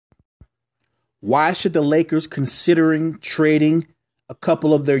Why should the Lakers considering trading a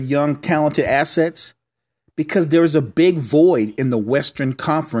couple of their young, talented assets? Because there's a big void in the Western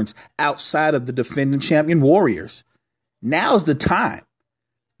Conference outside of the defending champion Warriors. Now's the time.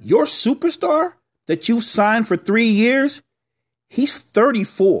 Your superstar that you've signed for 3 years, he's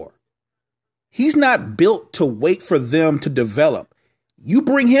 34. He's not built to wait for them to develop. You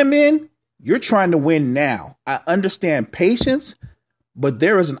bring him in, you're trying to win now. I understand patience, but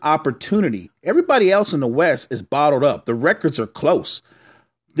there is an opportunity. Everybody else in the West is bottled up. The records are close.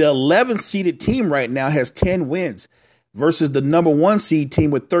 The 11th seeded team right now has 10 wins versus the number 1 seed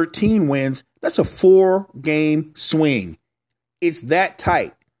team with 13 wins. That's a 4-game swing. It's that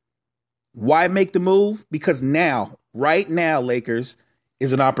tight. Why make the move? Because now, right now, Lakers,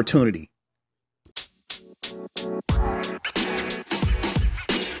 is an opportunity.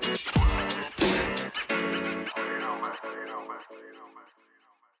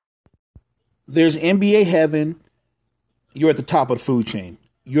 There's NBA heaven. You're at the top of the food chain.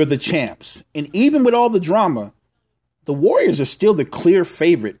 You're the champs. And even with all the drama, the Warriors are still the clear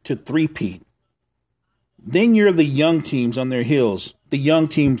favorite to three-peat. Then you're the young teams on their heels, the young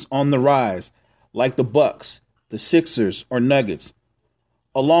teams on the rise, like the Bucks, the Sixers, or Nuggets,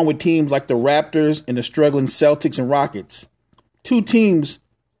 along with teams like the Raptors and the struggling Celtics and Rockets. Two teams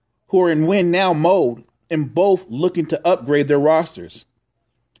who are in win-now mode and both looking to upgrade their rosters.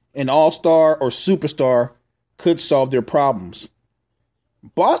 An all-star or superstar could solve their problems.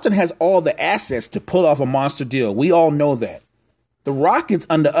 Boston has all the assets to pull off a monster deal. We all know that. The Rockets,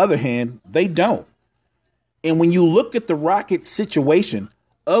 on the other hand, they don't. And when you look at the Rockets situation,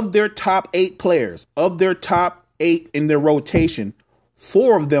 of their top 8 players, of their top 8 in their rotation,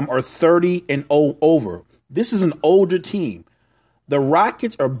 4 of them are 30 and over. This is an older team. The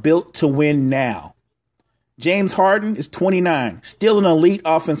Rockets are built to win now. James Harden is 29, still an elite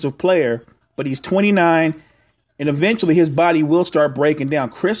offensive player, but he's 29, and eventually his body will start breaking down.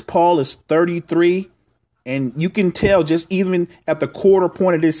 Chris Paul is 33, and you can tell just even at the quarter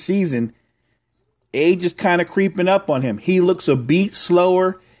point of this season, age is kind of creeping up on him. He looks a beat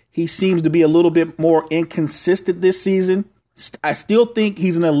slower. He seems to be a little bit more inconsistent this season. I still think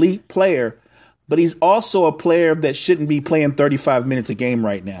he's an elite player, but he's also a player that shouldn't be playing 35 minutes a game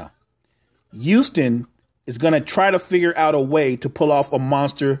right now. Houston is going to try to figure out a way to pull off a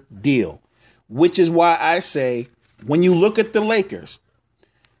monster deal, which is why I say when you look at the Lakers,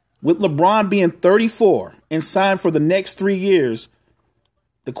 with LeBron being 34 and signed for the next 3 years,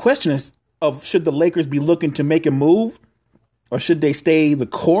 the question is should the Lakers be looking to make a move or should they stay the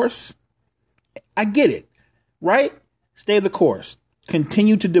course? I get it, right? Stay the course.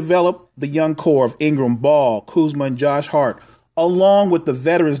 Continue to develop the young core of Ingram, Ball, Kuzma, and Josh Hart, along with the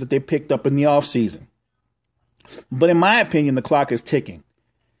veterans that they picked up in the offseason. But in my opinion, the clock is ticking.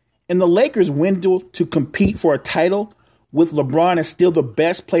 In the Lakers' window to compete for a title with LeBron as still the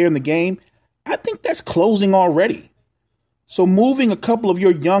best player in the game, I think that's closing already. So moving a couple of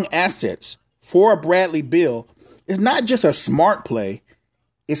your young assets for a Bradley Beal is not just a smart play,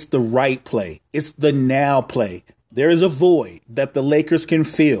 it's the right play. It's the now play. There is a void that the Lakers can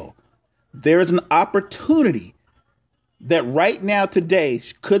fill. There is an opportunity that right now today,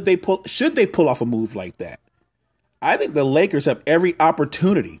 should they pull off a move like that? I think the Lakers have every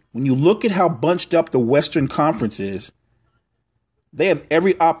opportunity. When you look at how bunched up the Western Conference is, they have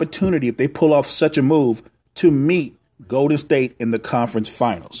every opportunity if they pull off such a move to meet Golden State in the conference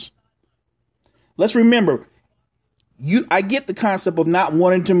finals. Let's remember, I get the concept of not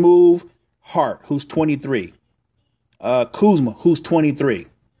wanting to move Hart, who's 23, Kuzma, who's 23.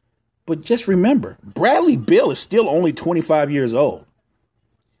 But just remember, Bradley Beal is still only 25 years old.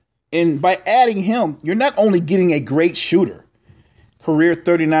 And by adding him, you're not only getting a great shooter, career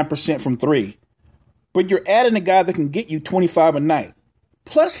 39% from 3, but you're adding a guy that can get you 25 a night.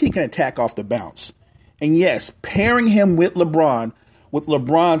 Plus, he can attack off the bounce. And yes, pairing him with LeBron, with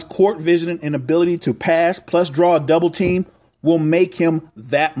LeBron's court vision and ability to pass plus draw a double team will make him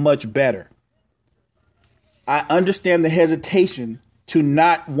that much better. I understand the hesitation to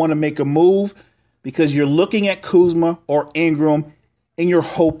not want to make a move because you're looking at Kuzma or Ingram and you're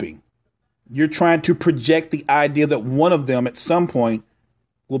hoping. You're trying to project the idea that one of them at some point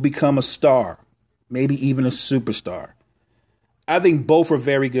will become a star, maybe even a superstar. I think both are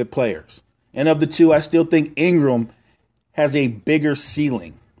very good players. And of the two, I still think Ingram has a bigger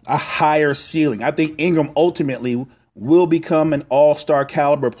ceiling, a higher ceiling. I think Ingram ultimately will become an all-star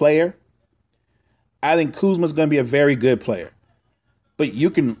caliber player. I think Kuzma's going to be a very good player. But you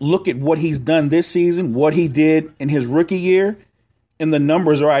can look at what he's done this season, what he did in his rookie year, and the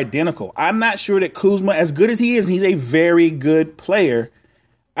numbers are identical. I'm not sure that Kuzma, as good as he is, he's a very good player.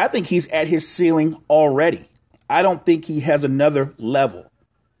 I think he's at his ceiling already. I don't think he has another level.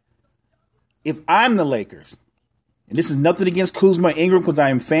 If I'm the Lakers, and this is nothing against Kuzma and Ingram because I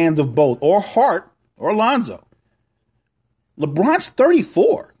am fans of both, or Hart or Lonzo. LeBron's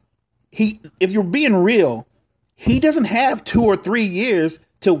 34. If you're being real, he doesn't have 2 or 3 years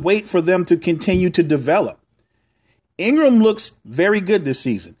to wait for them to continue to develop. Ingram looks very good this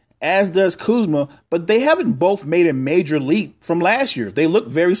season, as does Kuzma, but they haven't both made a major leap from last year. They look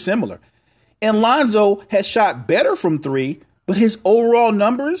very similar. And Lonzo has shot better from 3, but his overall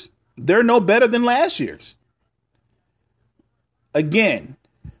numbers, they're no better than last year's. Again,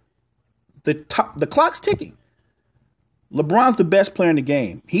 the clock's ticking. LeBron's the best player in the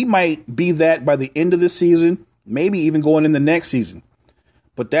game. He might be that by the end of this season, maybe even going in the next season.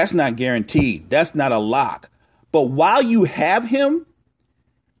 But that's not guaranteed. That's not a lock. But while you have him,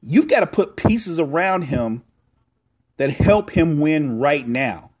 you've got to put pieces around him that help him win right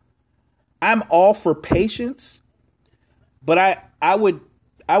now. I'm all for patience, but I would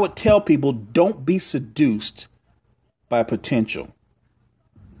tell people, don't be seduced by potential.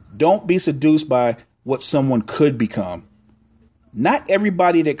 Don't be seduced by what someone could become. Not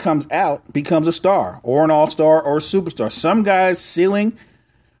everybody that comes out becomes a star or an all-star or a superstar. Some guys' ceiling,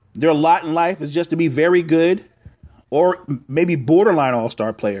 their lot in life is just to be very good or maybe borderline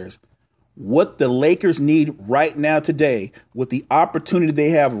all-star players. What the Lakers need right now today, with the opportunity they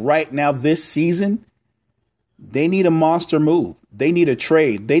have right now this season, they need a monster move. They need a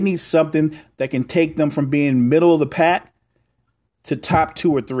trade. They need something that can take them from being middle of the pack to top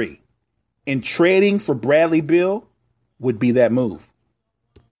 2 or 3. And trading for Bradley Beal would be that move.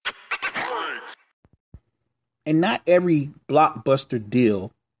 And not every blockbuster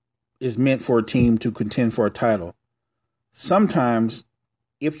deal is meant for a team to contend for a title. Sometimes,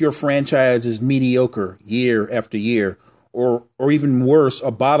 if your franchise is mediocre year after year, or even worse,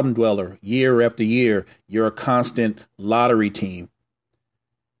 a bottom dweller year after year, you're a constant lottery team.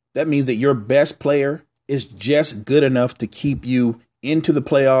 That means that your best player is just good enough to keep you into the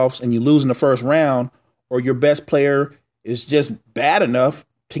playoffs and you lose in the first round, or your best player is just bad enough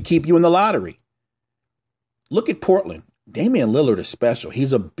to keep you in the lottery. Look at Portland. Damian Lillard is special.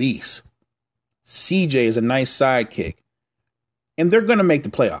 He's a beast. CJ is a nice sidekick. And they're going to make the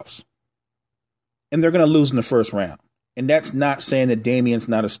playoffs. And they're going to lose in the first round. And that's not saying that Damian's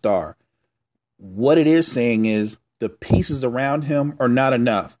not a star. What it is saying is the pieces around him are not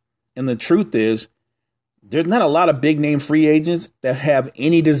enough. And the truth is, there's not a lot of big name free agents that have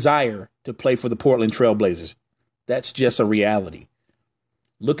any desire to play for the Portland Trail Blazers. That's just a reality.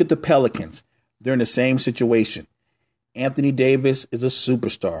 Look at the Pelicans. They're in the same situation. Anthony Davis is a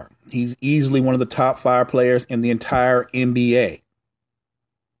superstar. He's easily one of the top 5 players in the entire NBA.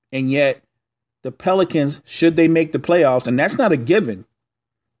 And yet, the Pelicans, should they make the playoffs, and that's not a given,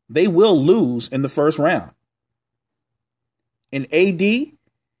 they will lose in the first round. And AD, he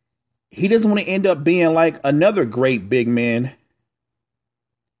doesn't want to end up being like another great big man.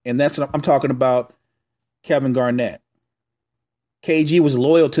 And that's what I'm talking about, Kevin Garnett. KG was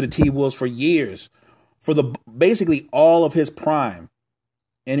loyal to the T-Wolves for years, for basically all of his prime.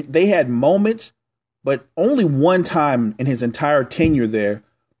 And they had moments, but only one time in his entire tenure there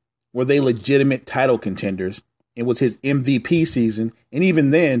were they legitimate title contenders. It was his MVP season. And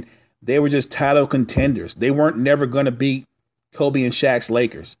even then, they were just title contenders. They weren't never going to beat Kobe and Shaq's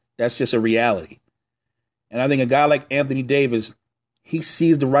Lakers. That's just a reality. And I think a guy like Anthony Davis, he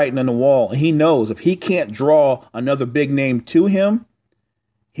sees the writing on the wall. And he knows if he can't draw another big name to him,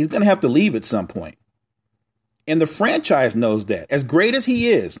 he's going to have to leave at some point. And the franchise knows that. As great as he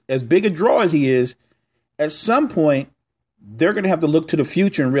is, as big a draw as he is, at some point, they're going to have to look to the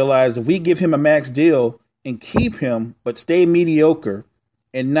future and realize if we give him a max deal and keep him, but stay mediocre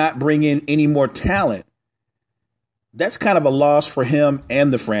and not bring in any more talent, that's kind of a loss for him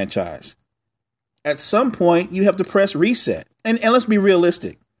and the franchise. At some point, you have to press reset. And let's be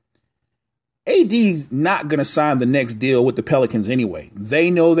realistic. AD's not going to sign the next deal with the Pelicans anyway. They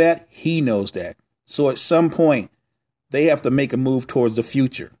know that. He knows that. So at some point, they have to make a move towards the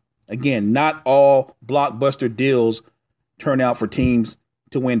future. Again, not all blockbuster deals turn out for teams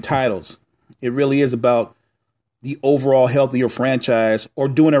to win titles. It really is about the overall health of your franchise or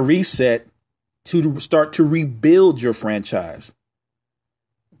doing a reset to start to rebuild your franchise.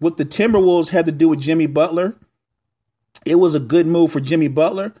 What the Timberwolves had to do with Jimmy Butler, it was a good move for Jimmy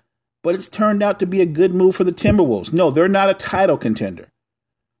Butler, but it's turned out to be a good move for the Timberwolves. No, they're not a title contender,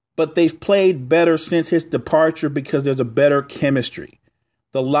 but they've played better since his departure because there's a better chemistry.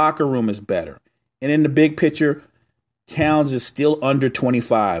 The locker room is better. And in the big picture, Towns is still under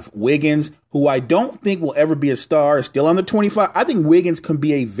 25. Wiggins, who I don't think will ever be a star, is still under 25. I think Wiggins can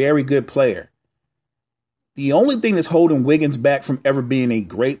be a very good player. The only thing that's holding Wiggins back from ever being a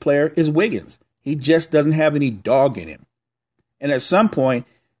great player is Wiggins. He just doesn't have any dog in him. And at some point,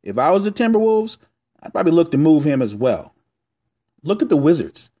 if I was the Timberwolves, I'd probably look to move him as well. Look at the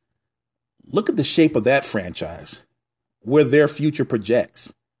Wizards. Look at the shape of that franchise, where their future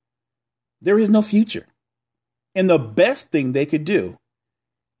projects. There is no future. And the best thing they could do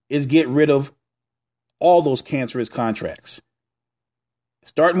is get rid of all those cancerous contracts,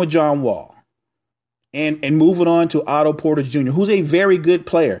 starting with John Wall and moving on to Otto Porter Jr., who's a very good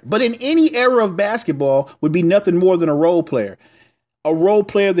player, but in any era of basketball would be nothing more than a role player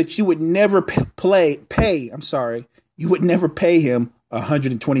that you would never you would never pay him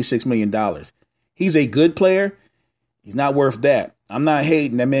 $126 million. He's a good player. He's not worth that. I'm not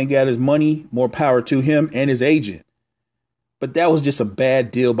hating. That man got his money, more power to him and his agent. But that was just a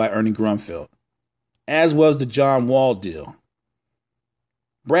bad deal by Ernie Grunfeld, as was the John Wall deal.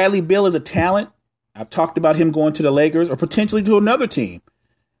 Bradley Beal is a talent. I've talked about him going to the Lakers or potentially to another team.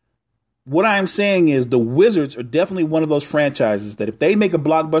 What I'm saying is the Wizards are definitely one of those franchises that if they make a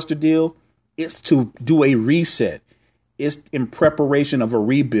blockbuster deal, it's to do a reset. It's in preparation of a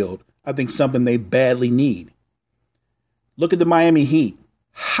rebuild. I think something they badly need. Look at the Miami Heat.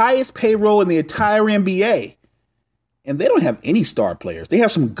 Highest payroll in the entire NBA. And they don't have any star players. They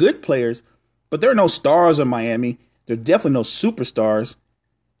have some good players, but there are no stars in Miami. There are definitely no superstars.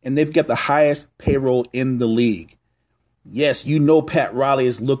 And they've got the highest payroll in the league. Yes, you know Pat Riley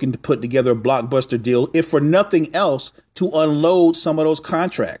is looking to put together a blockbuster deal, if for nothing else, to unload some of those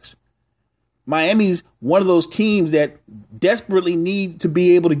contracts. Miami's one of those teams that desperately need to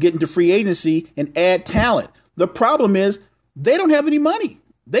be able to get into free agency and add talent. The problem is they don't have any money.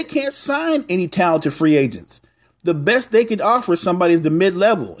 They can't sign any talented free agents. The best they could offer somebody is the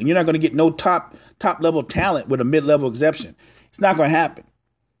mid-level, and you're not going to get no top-level talent with a mid-level exception. It's not going to happen.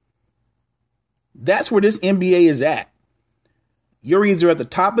 That's where this NBA is at. You're either at the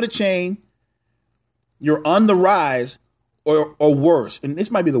top of the chain, you're on the rise, or worse. And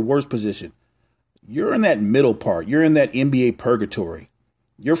this might be the worst position. You're in that middle part. You're in that NBA purgatory.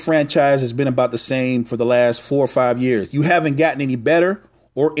 Your franchise has been about the same for the last 4 or 5 years. You haven't gotten any better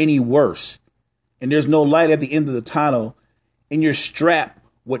or any worse. And there's no light at the end of the tunnel. And you're strapped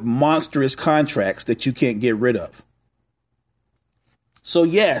with monstrous contracts that you can't get rid of. So,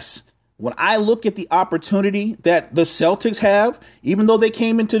 yes, when I look at the opportunity that the Celtics have, even though they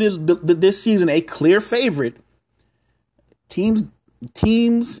came into this season a clear favorite, teams,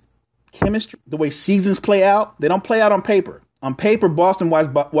 chemistry, the way seasons play out, they don't play out on paper. On paper, Boston was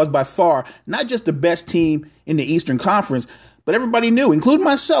by far not just the best team in the Eastern Conference, but everybody knew, including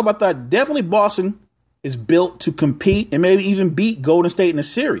myself, I thought definitely Boston is built to compete and maybe even beat Golden State in a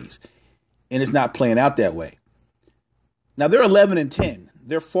series. And it's not playing out that way. Now, they're 11-10.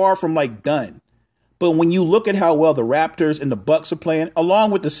 They're far from done. But when you look at how well the Raptors and the Bucks are playing,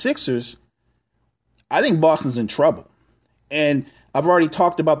 along with the Sixers, I think Boston's in trouble. And I've already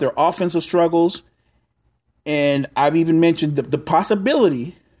talked about their offensive struggles. And I've even mentioned the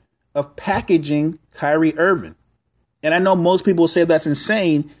possibility of packaging Kyrie Irving. And I know most people say that's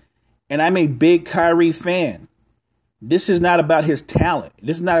insane. And I'm a big Kyrie fan. This is not about his talent.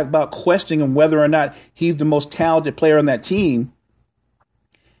 This is not about questioning whether or not he's the most talented player on that team.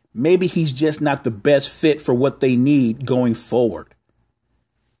 Maybe he's just not the best fit for what they need going forward.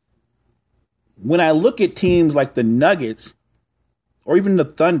 When I look at teams like the Nuggets or even the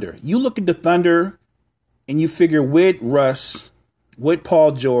Thunder, you look at the Thunder and you figure with Russ, with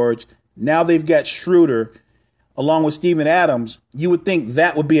Paul George, now they've got Schroeder along with Steven Adams. You would think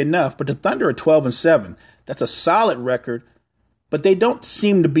that would be enough, but the Thunder are 12-7. That's a solid record, but they don't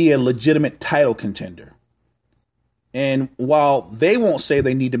seem to be a legitimate title contender. And while they won't say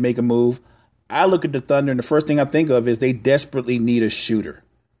they need to make a move, I look at the Thunder and the first thing I think of is they desperately need a shooter.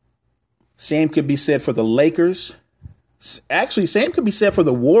 Same could be said for the Lakers. Actually, same could be said for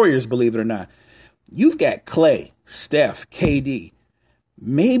the Warriors, believe it or not. You've got Clay, Steph, KD.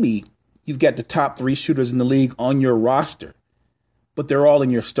 Maybe you've got the top 3 shooters in the league on your roster, but they're all in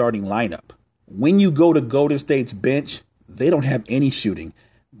your starting lineup. When you go to Golden State's bench, they don't have any shooting.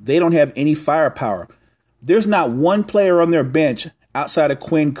 They don't have any firepower. There's not one player on their bench outside of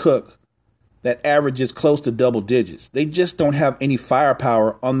Quinn Cook that averages close to double digits. They just don't have any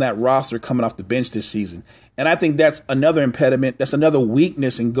firepower on that roster coming off the bench this season. And I think that's another impediment. That's another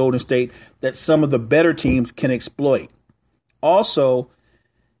weakness in Golden State that some of the better teams can exploit. Also,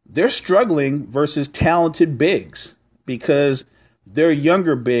 they're struggling versus talented bigs because their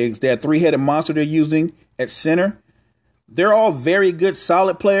younger bigs, that 3-headed monster they're using at center, they're all very good,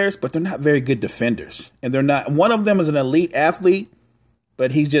 solid players, but they're not very good defenders. And they're not. One of them is an elite athlete,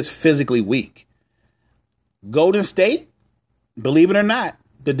 but he's just physically weak. Golden State, believe it or not,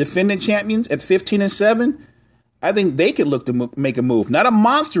 the defending champions at 15-7, I think they could look to make a move. Not a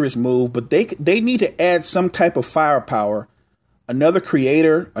monstrous move, but they need to add some type of firepower, another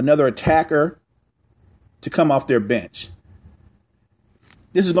creator, another attacker to come off their bench.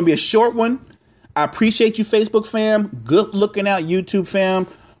 This is going to be a short one. I appreciate you, Facebook fam. Good looking out, YouTube fam,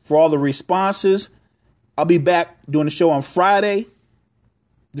 for all the responses. I'll be back doing the show on Friday.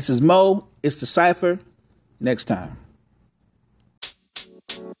 This is Mo. It's the Cypher. Next time.